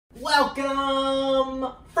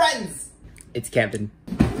Welcome, friends! It's Camden.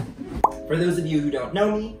 For those of you who don't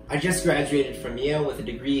know me, I just graduated from Yale with a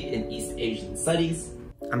degree in East Asian Studies.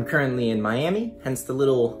 I'm currently in Miami, hence the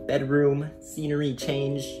little bedroom scenery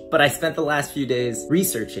change. But I spent the last few days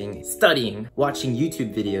researching, studying, watching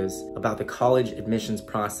YouTube videos about the college admissions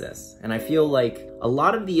process. And I feel like a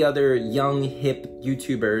lot of the other young, hip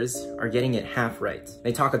YouTubers are getting it half right.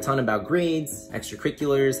 They talk a ton about grades,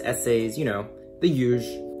 extracurriculars, essays, you know, the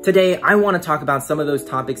usual. Today, I want to talk about some of those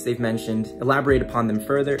topics they've mentioned, elaborate upon them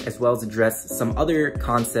further, as well as address some other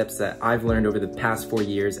concepts that I've learned over the past 4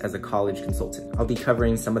 years as a college consultant. I'll be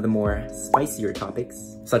covering some of the more spicier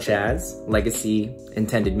topics, such as legacy,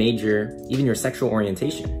 intended major, even your sexual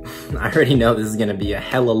orientation. I already know this is going to be a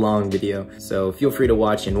hella long video, so feel free to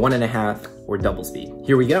watch in 1.5 or double speed.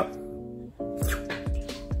 Here we go.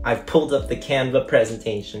 I've pulled up the Canva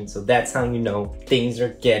presentation, so that's how you know things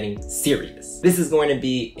are getting serious. This is going to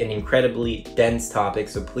be an incredibly dense topic,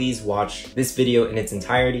 so please watch this video in its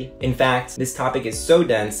entirety. In fact, this topic is so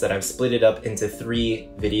dense that I've split it up into 3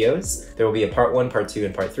 videos. There will be a part 1, part 2,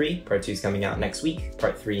 and part 3. Part 2 is coming out next week,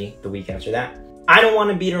 part 3 the week after that. I don't want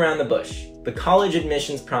to beat around the bush. The college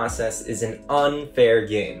admissions process is an unfair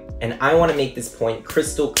game, and I want to make this point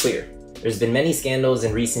crystal clear. There's been many scandals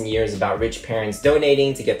in recent years about rich parents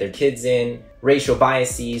donating to get their kids in, racial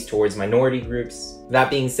biases towards minority groups.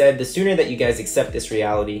 That being said, the sooner that you guys accept this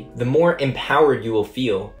reality, the more empowered you will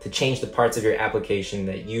feel to change the parts of your application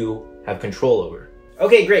that you have control over.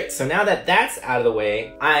 Okay, great. So now that that's out of the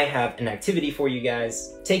way, I have an activity for you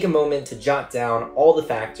guys. Take a moment to jot down all the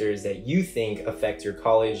factors that you think affect your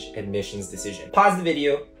college admissions decision. Pause the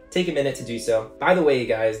video. Take a minute to do so. By the way,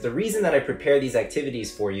 guys, the reason that I prepare these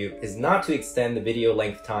activities for you is not to extend the video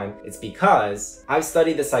length time. It's because I've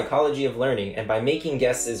studied the psychology of learning, and by making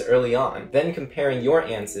guesses early on, then comparing your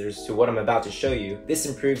answers to what I'm about to show you, this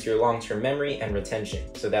improves your long-term memory and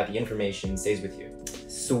retention so that the information stays with you.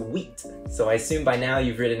 Sweet. So I assume by now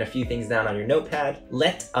you've written a few things down on your notepad.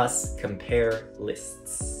 Let us compare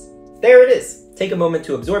lists. There it is. Take a moment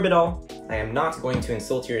to absorb it all. I am not going to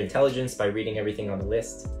insult your intelligence by reading everything on the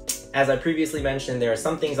list. As I previously mentioned, there are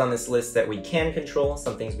some things on this list that we can control,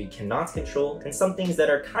 some things we cannot control, and some things that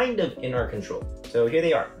are kind of in our control. So here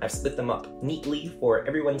they are. I've split them up neatly for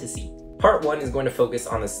everyone to see. Part 1 is going to focus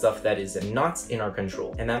on the stuff that is not in our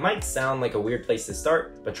control. And that might sound like a weird place to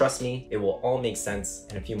start, but trust me, it will all make sense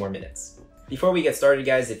in a few more minutes. Before we get started,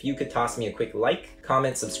 guys, if you could toss me a quick like,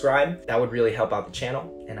 comment, subscribe, that would really help out the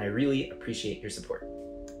channel, and I really appreciate your support.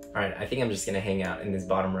 All right, I think I'm just gonna hang out in this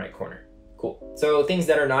bottom right corner. Cool. So things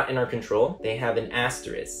that are not in our control, they have an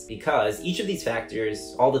asterisk because each of these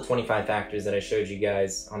factors, all the 25 factors that I showed you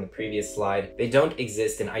guys on the previous slide, they don't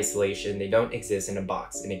exist in isolation. They don't exist in a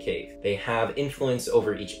box, in a cave. They have influence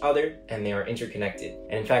over each other and they are interconnected.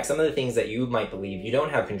 And in fact, some of the things that you might believe you don't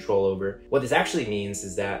have control over, what this actually means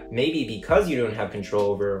is that maybe because you don't have control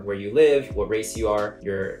over where you live, what race you are,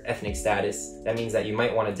 your ethnic status, that means that you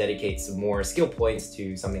might want to dedicate some more skill points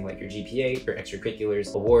to something like your GPA, your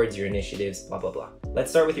extracurriculars, awards, your initiatives, blah, blah, blah. Let's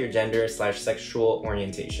start with your gender/sexual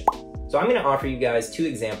orientation. So I'm going to offer you guys 2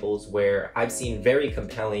 examples where I've seen very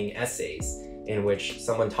compelling essays in which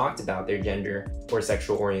someone talked about their gender or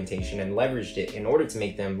sexual orientation and leveraged it in order to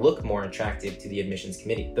make them look more attractive to the admissions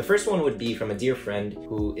committee. The first one would be from a dear friend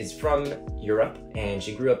who is from Europe, and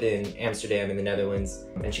she grew up in Amsterdam in the Netherlands,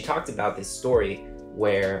 and she talked about this story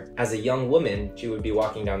where as a young woman, she would be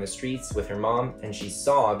walking down the streets with her mom and she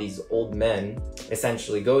saw these old men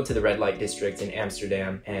essentially go to the red light district in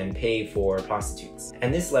Amsterdam and pay for prostitutes.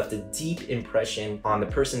 And this left a deep impression on the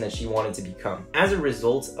person that she wanted to become. As a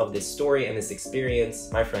result of this story and this experience,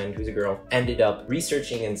 my friend, who's a girl, ended up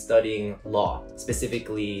researching and studying law,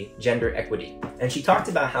 specifically gender equity. And she talked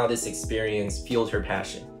about how this experience fueled her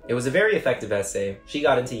passion. It was a very effective essay. She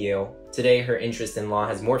got into Yale. Today, her interest in law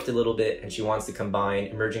has morphed a little bit and she wants to combine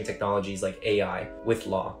emerging technologies like AI with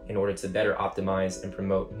law in order to better optimize and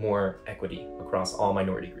promote more equity across all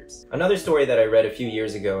minority groups. Another story that I read a few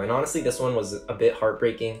years ago, and honestly this one was a bit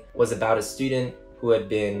heartbreaking, was about a student who had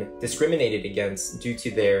been discriminated against due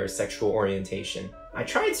to their sexual orientation. I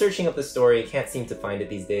tried searching up the story, can't seem to find it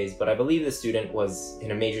these days, but I believe the student was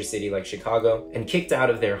in a major city like Chicago and kicked out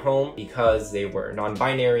of their home because they were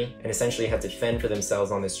non-binary and essentially had to fend for themselves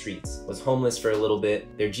on the streets, was homeless for a little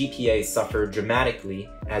bit. Their GPA suffered dramatically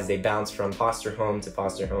as they bounced from foster home to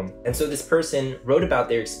foster home. And so this person wrote about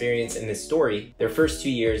their experience in this story, their first 2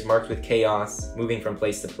 years marked with chaos, moving from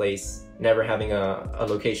place to place, never having a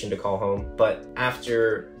location to call home. But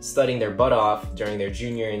after studying their butt off during their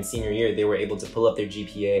junior and senior year, they were able to pull up their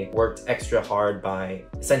GPA, worked extra hard by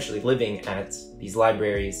essentially living at these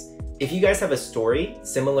libraries, If you guys have a story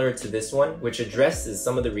similar to this one, which addresses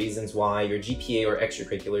some of the reasons why your GPA or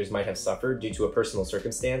extracurriculars might have suffered due to a personal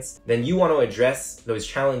circumstance, then you want to address those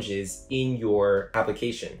challenges in your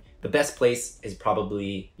application. The best place is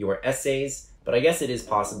probably your essays, but I guess it is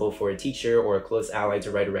possible for a teacher or a close ally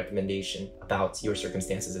to write a recommendation about your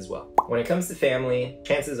circumstances as well. When it comes to family,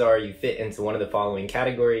 chances are you fit into one of the following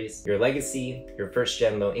categories: your legacy, your first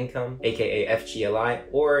gen low income, aka FGLI,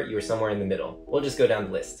 or you're somewhere in the middle. We'll just go down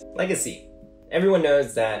the list. Legacy. Everyone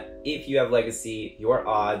knows that if you have legacy, your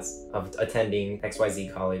odds of attending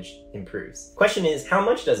XYZ college improves. Question is, how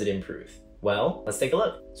much does it improve? Well, let's take a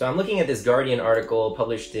look. So I'm looking at this Guardian article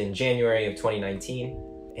published in January of 2019.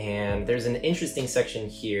 And there's an interesting section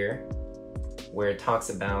here where it talks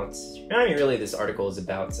about, I mean really this article is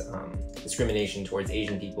about discrimination towards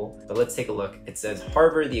Asian people, but let's take a look. It says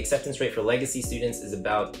Harvard, the acceptance rate for legacy students is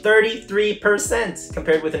about 33%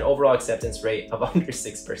 compared with an overall acceptance rate of under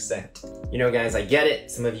 6%. You know guys, I get it.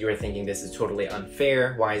 Some of you are thinking this is totally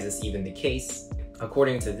unfair. Why is this even the case?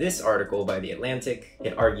 According to this article by The Atlantic,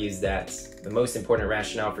 it argues that the most important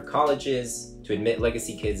rationale for colleges to admit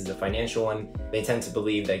legacy kids is a financial one. They tend to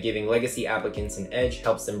believe that giving legacy applicants an edge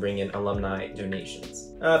helps them bring in alumni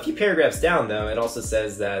donations. A few paragraphs down though, it also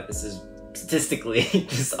says that this is statistically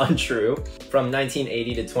just untrue. From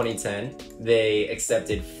 1980 to 2010, they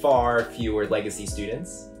accepted far fewer legacy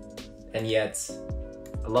students, and yet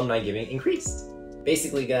alumni giving increased.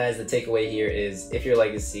 Basically guys, the takeaway here is if you're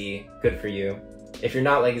legacy, good for you. If you're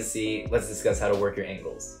not legacy, let's discuss how to work your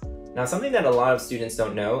angles. Now, something that a lot of students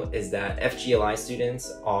don't know is that FGLI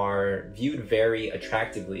students are viewed very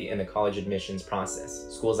attractively in the college admissions process.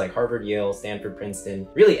 Schools like Harvard, Yale, Stanford, Princeton,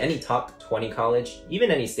 really any top 20 college,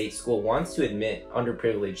 even any state school wants to admit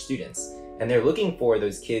underprivileged students. And they're looking for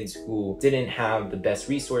those kids who didn't have the best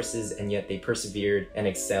resources and yet they persevered and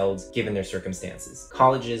excelled given their circumstances.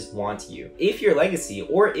 Colleges want you. If you're legacy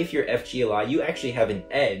or if you're FGLI, you actually have an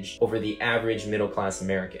edge over the average middle-class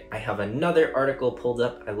American. I have another article pulled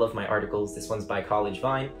up. I love my articles. This one's by College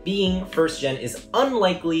Vine. Being first gen is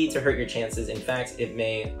unlikely to hurt your chances. In fact, it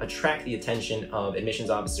may attract the attention of admissions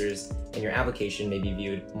officers and your application may be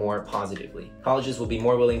viewed more positively. Colleges will be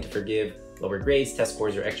more willing to forgive lower grades, test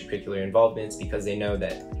scores, or extracurricular involvements because they know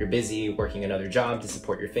that you're busy working another job to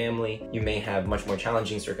support your family. You may have much more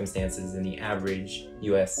challenging circumstances than the average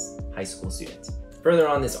US high school student. Further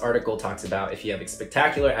on, this article talks about if you have a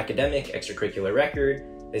spectacular academic extracurricular record,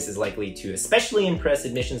 this is likely to especially impress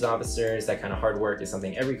admissions officers. That kind of hard work is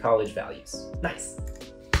something every college values. Nice.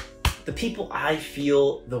 The people I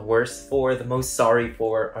feel the worst for, the most sorry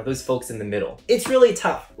for, are those folks in the middle. It's really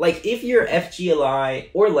tough. Like if you're FGLI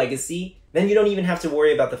or legacy, then you don't even have to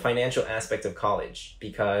worry about the financial aspect of college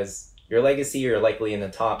because your legacy, you're likely in the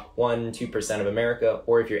top 1-2% of America,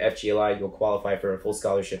 or if you're FGLI, you'll qualify for a full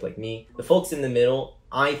scholarship like me. The folks in the middle,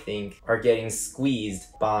 I think, are getting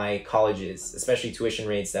squeezed by colleges, especially tuition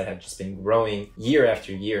rates that have just been growing year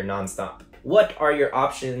after year nonstop. What are your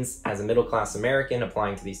options as a middle-class American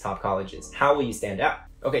applying to these top colleges? How will you stand out?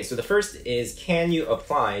 Okay, so the first is, can you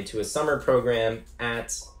apply to a summer program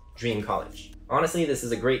at Dream College? Honestly, this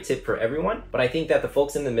is a great tip for everyone, but I think that the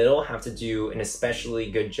folks in the middle have to do an especially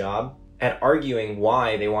good job at arguing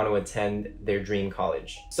why they want to attend their dream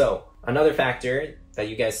college. So, another factor that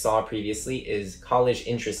you guys saw previously is college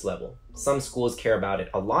interest level. Some schools care about it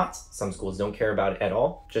a lot, some schools don't care about it at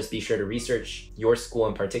all. Just be sure to research your school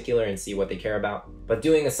in particular and see what they care about. But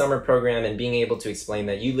doing a summer program and being able to explain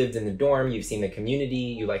that you lived in the dorm, you've seen the community,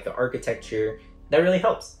 you like the architecture, that really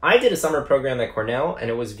helps. I did a summer program at Cornell and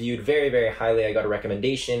it was viewed very, very highly. I got a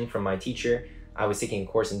recommendation from my teacher. I was taking a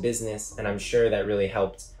course in business and I'm sure that really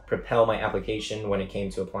helped propel my application when it came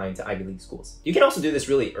to applying to Ivy League schools. You can also do this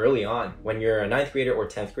really early on. When you're a 9th grader or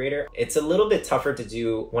 10th grader, it's a little bit tougher to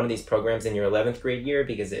do one of these programs in your 11th grade year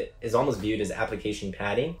because it is almost viewed as application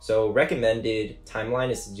padding. So recommended timeline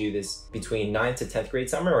is to do this between 9th to 10th grade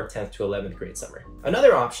summer or 10th to 11th grade summer.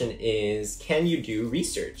 Another option is, can you do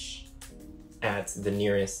research at the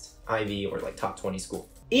nearest Ivy or like top 20 school?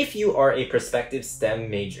 If you are a prospective STEM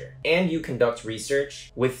major and you conduct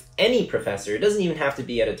research with any professor, it doesn't even have to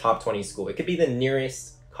be at a top 20 school. It could be the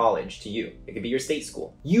nearest college to you. It could be your state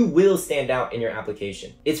school. You will stand out in your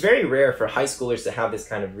application. It's very rare for high schoolers to have this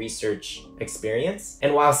kind of research experience.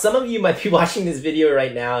 And while some of you might be watching this video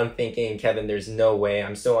right now and thinking, Kevin, there's no way,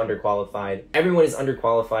 I'm so underqualified. Everyone is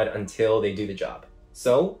underqualified until they do the job.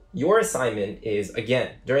 So your assignment is,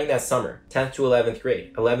 again, during that summer, 10th to 11th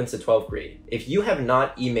grade, 11th to 12th grade, if you have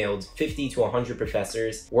not emailed 50 to 100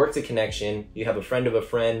 professors, worked a connection, you have a friend of a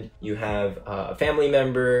friend, you have a family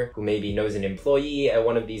member who maybe knows an employee at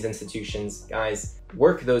one of these institutions, guys,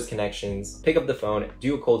 work those connections, pick up the phone,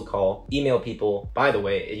 do a cold call, email people. By the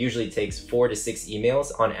way, it usually takes 4 to 6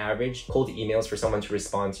 emails on average, cold emails, for someone to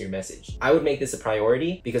respond to your message. I would make this a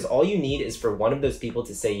priority because all you need is for one of those people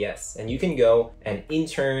to say yes. And you can go and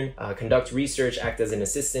intern, conduct research, act as an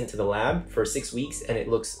assistant to the lab for 6 weeks, and it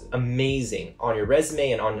looks amazing on your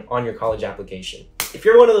resume and on your college application. If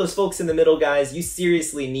you're one of those folks in the middle, guys, you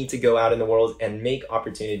seriously need to go out in the world and make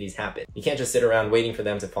opportunities happen. You can't just sit around waiting for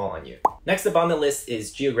them to fall on you. Next up on the list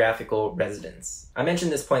is geographical residence. I mentioned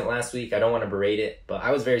this point last week, I don't want to berate it, but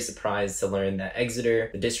I was very surprised to learn that Exeter,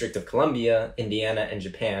 the District of Columbia, Indiana, and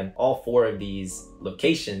Japan, all 4 of these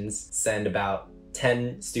locations send about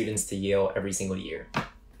 10 students to Yale every single year.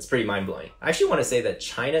 It's pretty mind-blowing. I actually want to say that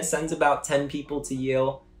China sends about 10 people to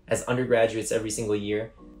Yale as undergraduates every single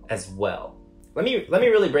year as well. Let me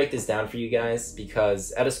really break this down for you guys,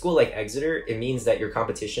 because at a school like Exeter, it means that your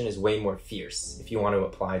competition is way more fierce if you want to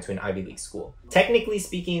apply to an Ivy League school. Technically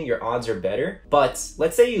speaking, your odds are better, but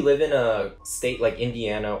let's say you live in a state like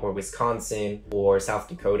Indiana or Wisconsin or South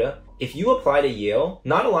Dakota. If you apply to Yale,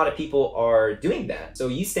 not a lot of people are doing that, so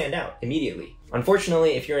you stand out immediately.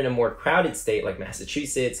 Unfortunately, if you're in a more crowded state like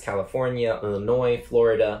Massachusetts, California, Illinois,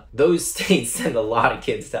 Florida, those states send a lot of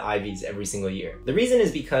kids to Ivies every single year. The reason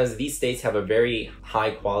is because these states have a very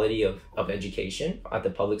high quality of education at the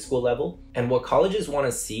public school level, and what colleges want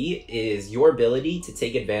to see is your ability to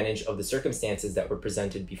take advantage of the circumstances that were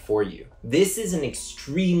presented before you. This is an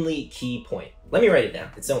extremely key point. Let me write it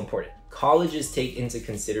down, it's so important. Colleges take into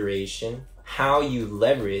consideration how you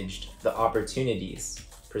leveraged the opportunities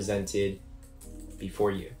presented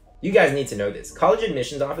before you. You guys need to know this. College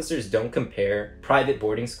admissions officers don't compare private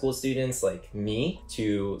boarding school students like me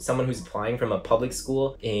to someone who's applying from a public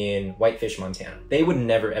school in Whitefish, Montana. They would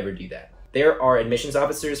never ever do that. There are admissions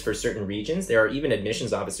officers for certain regions. There are even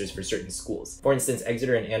admissions officers for certain schools. For instance,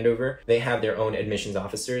 Exeter and Andover, they have their own admissions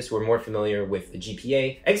officers who are more familiar with the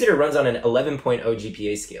GPA. Exeter runs on an 11.0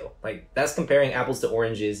 GPA scale. Like, that's comparing apples to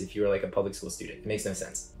oranges if you're like a public school student. It makes no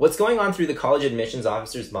sense. What's going on through the college admissions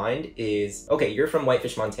officer's mind is, okay, you're from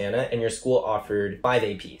Whitefish, Montana, and your school offered 5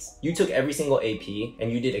 APs. You took every single AP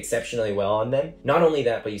and you did exceptionally well on them. Not only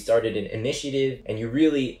that, but you started an initiative and you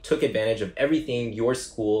really took advantage of everything your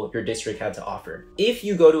school, your district had to offer. If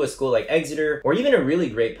you go to a school like Exeter, or even a really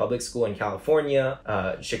great public school in California,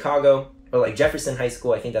 Chicago, or like Jefferson High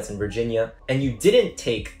School, I think that's in Virginia, and you didn't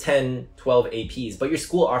take 10, 12 APs, but your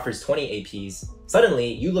school offers 20 APs,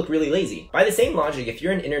 suddenly you look really lazy. By the same logic, if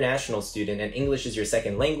you're an international student and English is your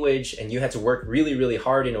second language and you had to work really, really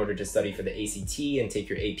hard in order to study for the ACT and take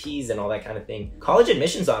your APs and all that kind of thing, college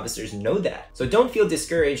admissions officers know that. So don't feel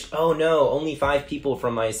discouraged, oh no, only 5 people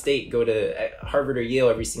from my state go to Harvard or Yale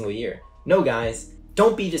every single year. No guys,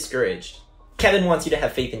 don't be discouraged. Kevin wants you to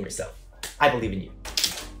have faith in yourself. I believe in you.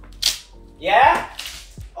 Yeah?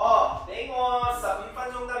 Oh,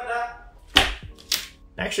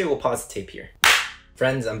 actually, we'll pause the tape here.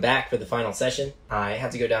 Friends, I'm back for the final session. I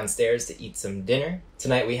had to go downstairs to eat some dinner.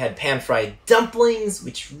 Tonight we had pan-fried dumplings,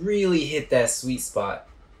 which really hit that sweet spot.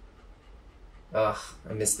 Ugh,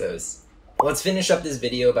 I miss those. Let's finish up this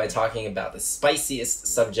video by talking about the spiciest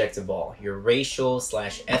subject of all, your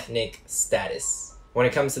racial/ethnic status. When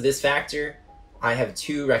it comes to this factor, I have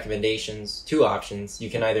 2 recommendations, 2 options. You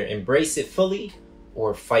can either embrace it fully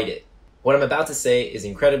or fight it. What I'm about to say is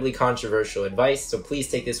incredibly controversial advice, so please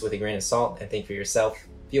take this with a grain of salt and think for yourself.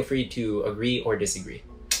 Feel free to agree or disagree.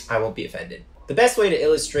 I won't be offended. The best way to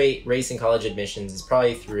illustrate race in college admissions is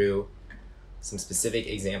probably through some specific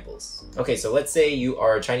examples. Okay, so let's say you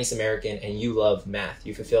are Chinese American and you love math.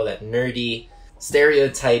 You fulfill that nerdy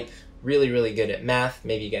stereotype, really, really good at math.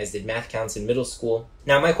 Maybe you guys did math counts in middle school.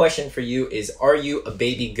 Now my question for you is, are you a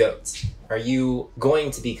baby goat? Are you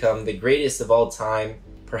going to become the greatest of all time,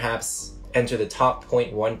 perhaps enter the top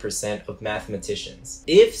 0.1% of mathematicians?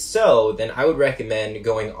 If so, then I would recommend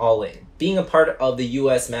going all in. Being a part of the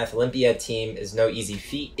US Math Olympiad team is no easy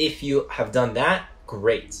feat. If you have done that,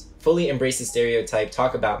 great. Fully embrace the stereotype,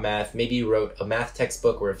 talk about math. Maybe you wrote a math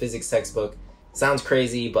textbook or a physics textbook. Sounds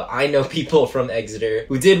crazy, but I know people from Exeter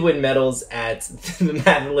who did win medals at the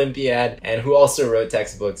Math Olympiad and who also wrote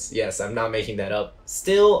textbooks. Yes, I'm not making that up.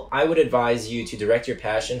 Still, I would advise you to direct your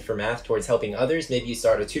passion for math towards helping others. Maybe you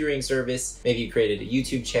start a tutoring service. Maybe you created a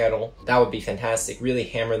YouTube channel. That would be fantastic. Really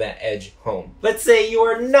hammer that edge home. Let's say you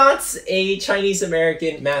are not a Chinese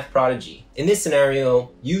American math prodigy. In this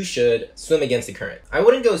scenario, you should swim against the current. I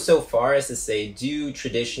wouldn't go so far as to say do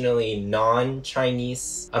traditionally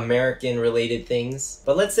non-Chinese American related things,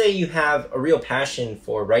 but let's say you have a real passion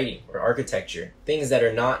for writing or architecture, things that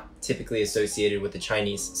are not typically associated with the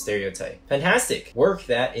Chinese stereotype. Fantastic! Work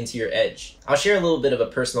that into your edge. I'll share a little bit of a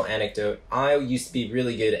personal anecdote. I used to be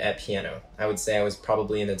really good at piano. I would say I was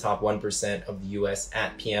probably in the top 1% of the US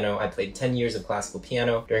at piano. I played 10 years of classical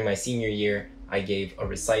piano. During my senior year, I gave a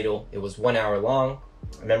recital. It was 1 hour long.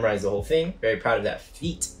 I memorized the whole thing. Very proud of that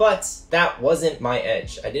feat. But that wasn't my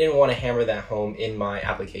edge. I didn't want to hammer that home in my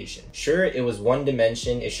application. Sure, it was one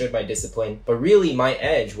dimension. It showed my discipline. But really, my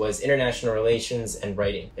edge was international relations and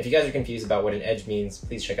writing. If you guys are confused about what an edge means,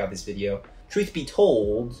 please check out this video. Truth be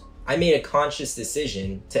told, I made a conscious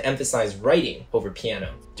decision to emphasize writing over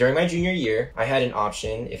piano. During my junior year, I had an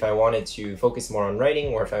option if I wanted to focus more on writing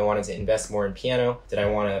or if I wanted to invest more in piano. Did I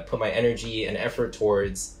want to put my energy and effort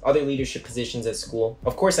towards other leadership positions at school?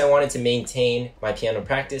 Of course, I wanted to maintain my piano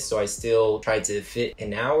practice, so I still tried to fit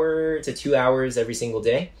an hour to 2 hours every single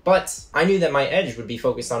day. But I knew that my edge would be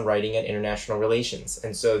focused on writing and international relations,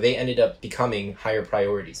 and so they ended up becoming higher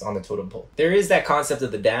priorities on the totem pole. There is that concept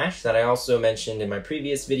of the dash that I also mentioned in my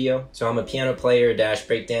previous video. So I'm a piano player, dash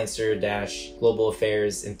breakdancer, dash global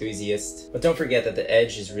affairs enthusiast. But don't forget that the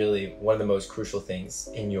edge is really one of the most crucial things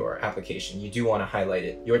in your application. You do want to highlight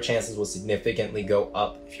it. Your chances will significantly go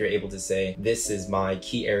up if you're able to say, this is my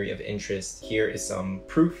key area of interest. Here is some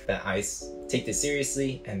proof that I take this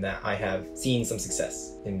seriously and that I have seen some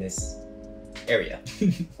success in this area.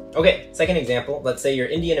 Okay, second example. Let's say you're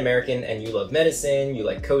Indian American and you love medicine, you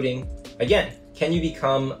like coding. Again, can you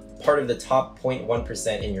become part of the top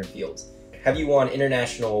 0.1% in your field? Have you won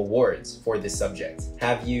international awards for this subject?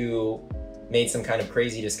 Have you made some kind of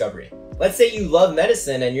crazy discovery? Let's say you love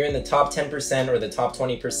medicine and you're in the top 10% or the top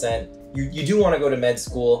 20%. You do want to go to med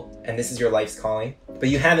school and this is your life's calling, but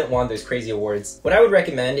you haven't won those crazy awards. What I would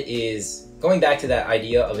recommend is going back to that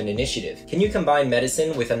idea of an initiative. Can you combine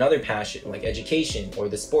medicine with another passion like education or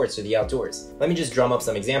the sports or the outdoors? Let me just drum up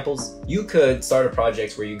some examples. You could start a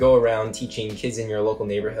project where you go around teaching kids in your local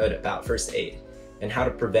neighborhood about first aid and how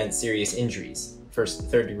to prevent serious injuries,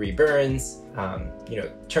 third degree burns,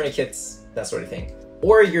 tourniquets, that sort of thing.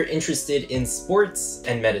 Or you're interested in sports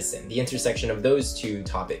and medicine, the intersection of those two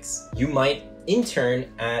topics. You might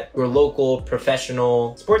intern at your local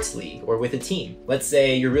professional sports league or with a team. Let's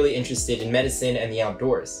say you're really interested in medicine and the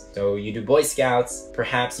outdoors. So you do Boy Scouts,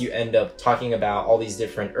 perhaps you end up talking about all these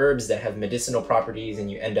different herbs that have medicinal properties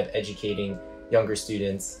and you end up educating younger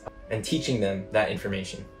students and teaching them that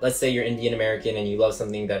information. Let's say you're Indian American and you love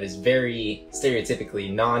something that is very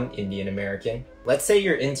stereotypically non-Indian American. Let's say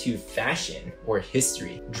you're into fashion or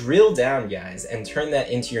history. Drill down, guys, and turn that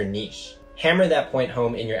into your niche. Hammer that point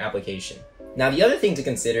home in your application. Now, the other thing to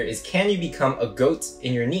consider is, can you become a GOAT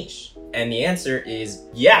in your niche? And the answer is,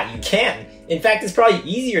 yeah, you can. In fact, it's probably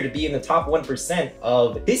easier to be in the top 1%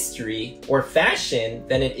 of history or fashion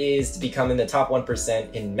than it is to become in the top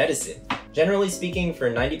 1% in medicine. Generally speaking, for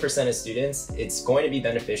 90% of students, it's going to be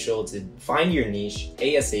beneficial to find your niche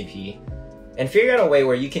ASAP and figure out a way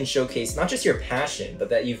where you can showcase not just your passion, but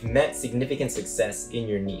that you've met significant success in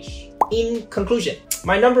your niche. In conclusion,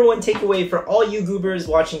 my number one takeaway for all you goobers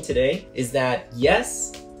watching today is that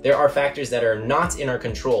yes, there are factors that are not in our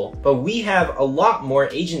control, but we have a lot more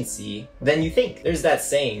agency than you think. There's that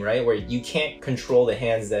saying, right, where you can't control the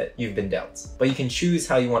hands that you've been dealt, but you can choose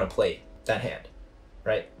how you want to play that hand,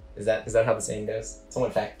 right? Is that how the saying goes?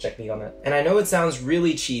 Someone fact check me on that. And I know it sounds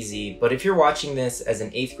really cheesy, but if you're watching this as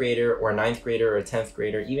an 8th grader or a 9th grader or a 10th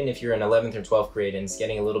grader, even if you're in 11th or 12th grade and it's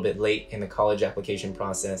getting a little bit late in the college application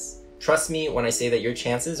process, trust me when I say that your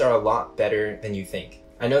chances are a lot better than you think.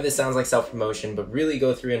 I know this sounds like self-promotion, but really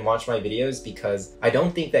go through and watch my videos because I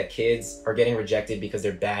don't think that kids are getting rejected because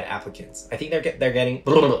they're bad applicants. I think I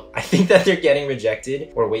think that they're getting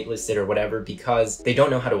rejected or waitlisted or whatever because they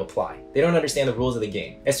don't know how to apply. They don't understand the rules of the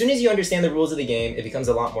game. As soon as you understand the rules of the game, it becomes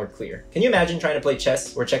a lot more clear. Can you imagine trying to play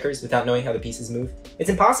chess or checkers without knowing how the pieces move?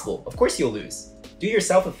 It's impossible. Of course you'll lose. Do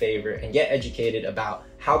yourself a favor and get educated about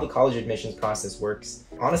how the college admissions process works.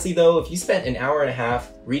 Honestly though, if you spent an hour and a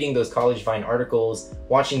half reading those College Vine articles,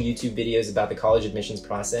 watching YouTube videos about the college admissions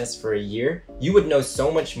process for a year, you would know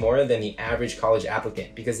so much more than the average college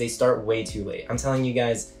applicant because they start way too late. I'm telling you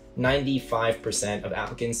guys, 95% of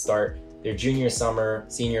applicants start their junior summer,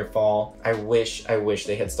 senior fall. I wish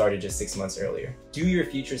they had started just 6 months earlier. Do your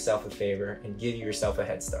future self a favor and give yourself a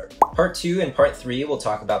head start. Part 2 and part 3 will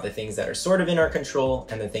talk about the things that are sort of in our control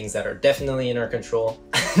and the things that are definitely in our control.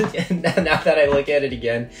 Now that I look at it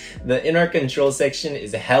again, the in our control section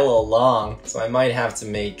is hella long, so I might have to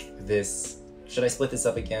make this Should I split this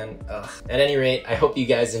up again? Ugh. At any rate, I hope you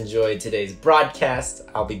guys enjoyed today's broadcast.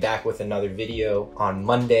 I'll be back with another video on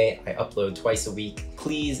Monday. I upload twice a week.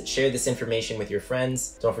 Please share this information with your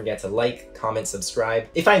friends. Don't forget to like, comment, subscribe.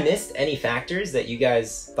 If I missed any factors that you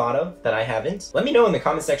guys thought of that I haven't, let me know in the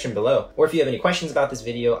comment section below. Or if you have any questions about this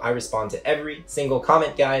video, I respond to every single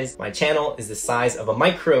comment, guys. My channel is the size of a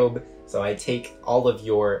microbe, so I take all of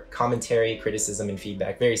your commentary, criticism, and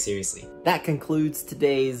feedback very seriously. That concludes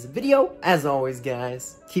today's video. As always,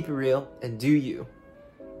 guys, keep it real and do you.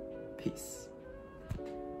 Peace.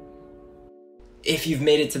 If you've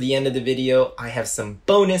made it to the end of the video, I have some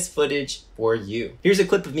bonus footage for you. Here's a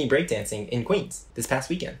clip of me breakdancing in Queens this past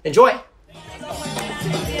weekend. Enjoy! Put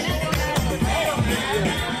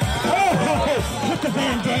the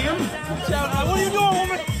Van Dam. What are you doing,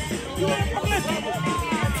 woman? You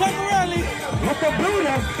temporarily. What the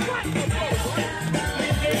Buddha?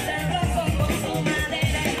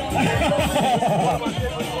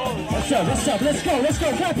 What's up? Let's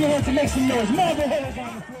go. Clap your hands and make some noise. Marble heads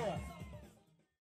on.